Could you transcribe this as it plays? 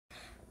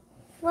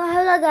Well,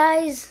 hello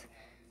guys.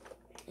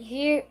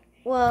 Here's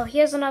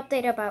an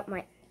update about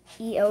my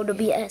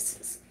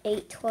EOWS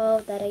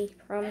 812 that I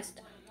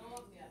promised.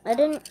 I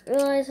didn't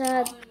realize I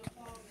had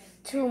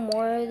two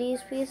more of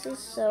these pieces,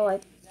 so I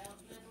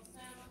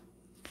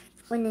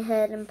went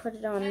ahead and put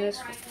it on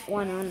this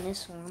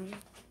one.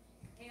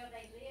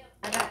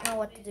 I don't know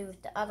what to do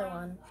with the other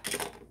one,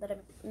 but I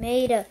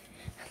made a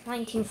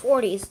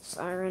 1940s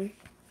siren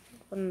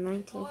from the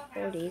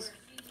 1940s.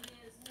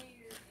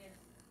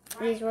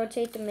 These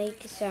rotate to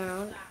make a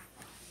sound.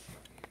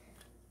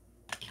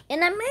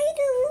 And I made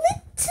a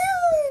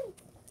little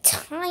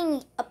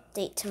tiny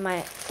update to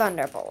my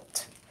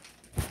Thunderbolt.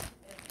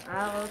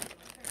 I'll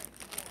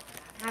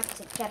have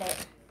to get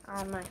it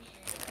on my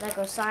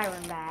Lego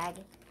Siren bag.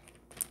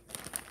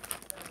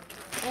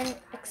 And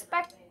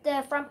expect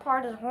the front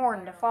part of the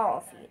horn to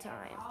fall a few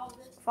times.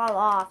 Fall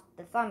off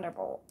the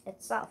Thunderbolt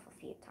itself a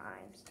few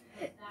times.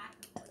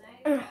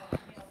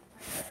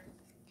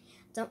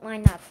 Don't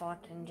mind not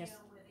talking, just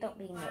don't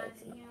be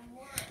nosy.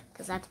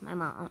 Because that's my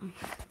mom.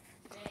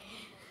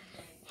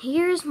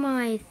 Here's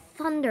my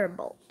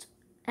Thunderbolt.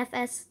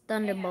 FS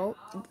Thunderbolt,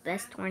 the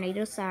best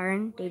tornado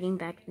siren dating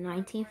back to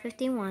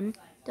 1951.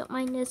 Don't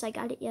mind this, I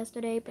got it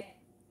yesterday, but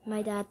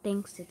my dad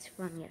thinks it's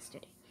from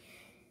yesterday.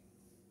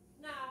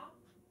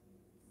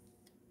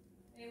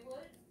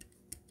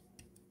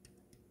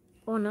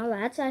 Oh no,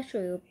 that's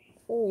actually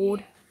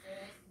old.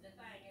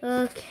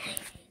 Okay,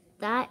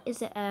 that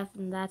is an F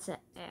and that's an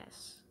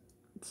S.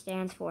 It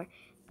stands for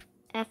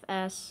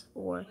FS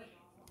or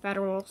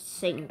Federal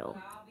Signal,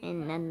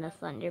 and then the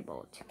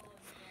Thunderbolt.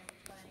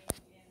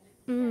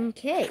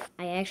 Okay,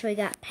 I actually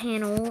got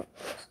panel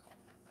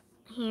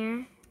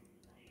here.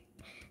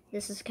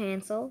 This is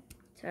cancel,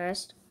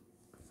 test,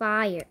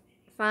 fire,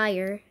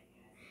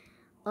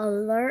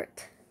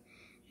 alert,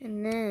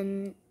 and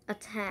then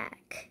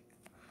attack.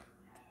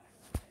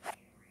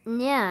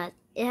 Yeah,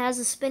 it has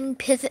a spinning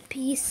pivot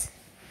piece,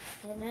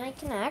 and I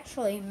can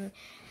actually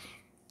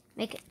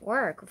make it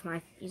work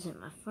with using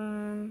my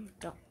phone.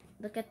 Don't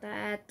look at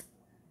that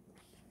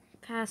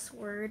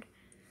password.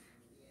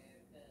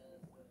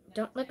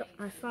 Don't look at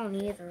my phone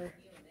either.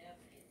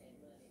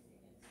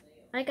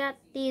 I got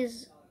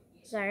these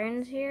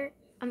sirens here,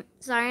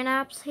 siren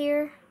apps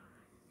here,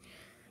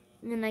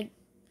 and then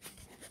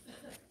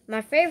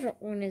my favorite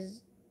one is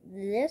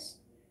this.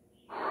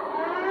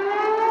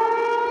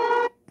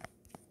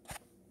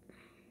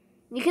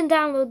 You can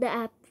download the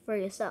app for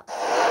yourself.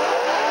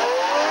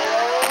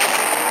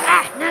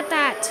 Ah, not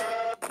that.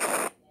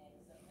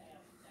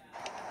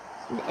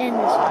 And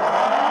this one.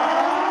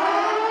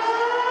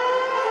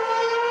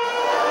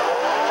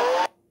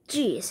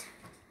 Jeez.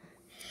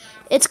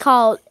 It's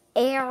called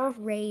Air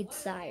Raid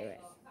Siren.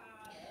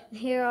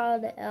 Here are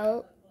the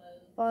L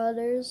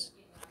orders.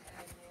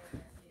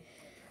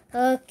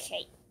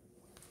 Okay.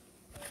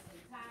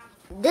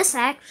 This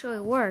actually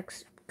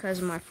works because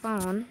of my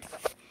phone.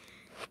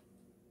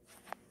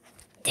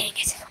 Dang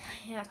it.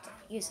 I have to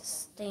use a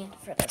stand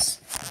for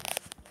this.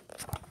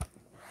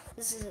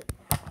 This is a...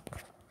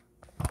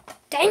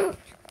 Dang it.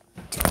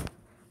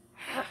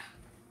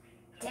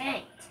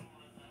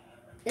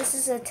 This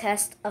is a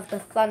test of the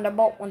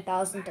Thunderbolt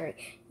 1003.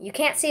 You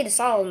can't see the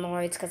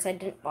solenoids because I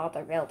didn't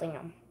bother building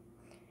them.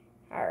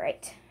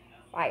 Alright.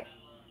 Fire.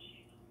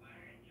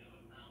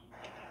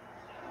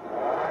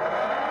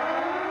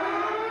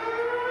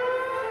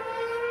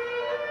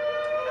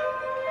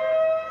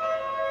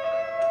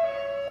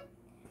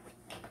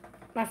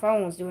 My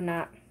phone was doing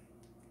that.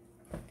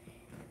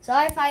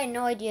 Sorry if I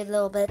annoyed you a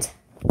little bit.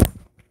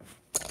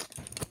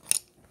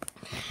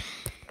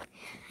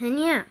 And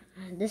yeah,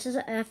 this is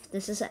a F,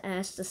 this is a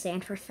S, the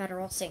stand for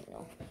Federal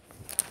Signal.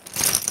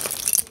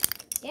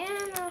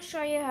 And I'll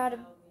show you how to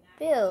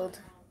build.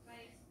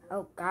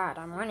 Oh God,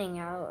 I'm running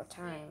out of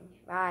time.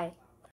 Bye.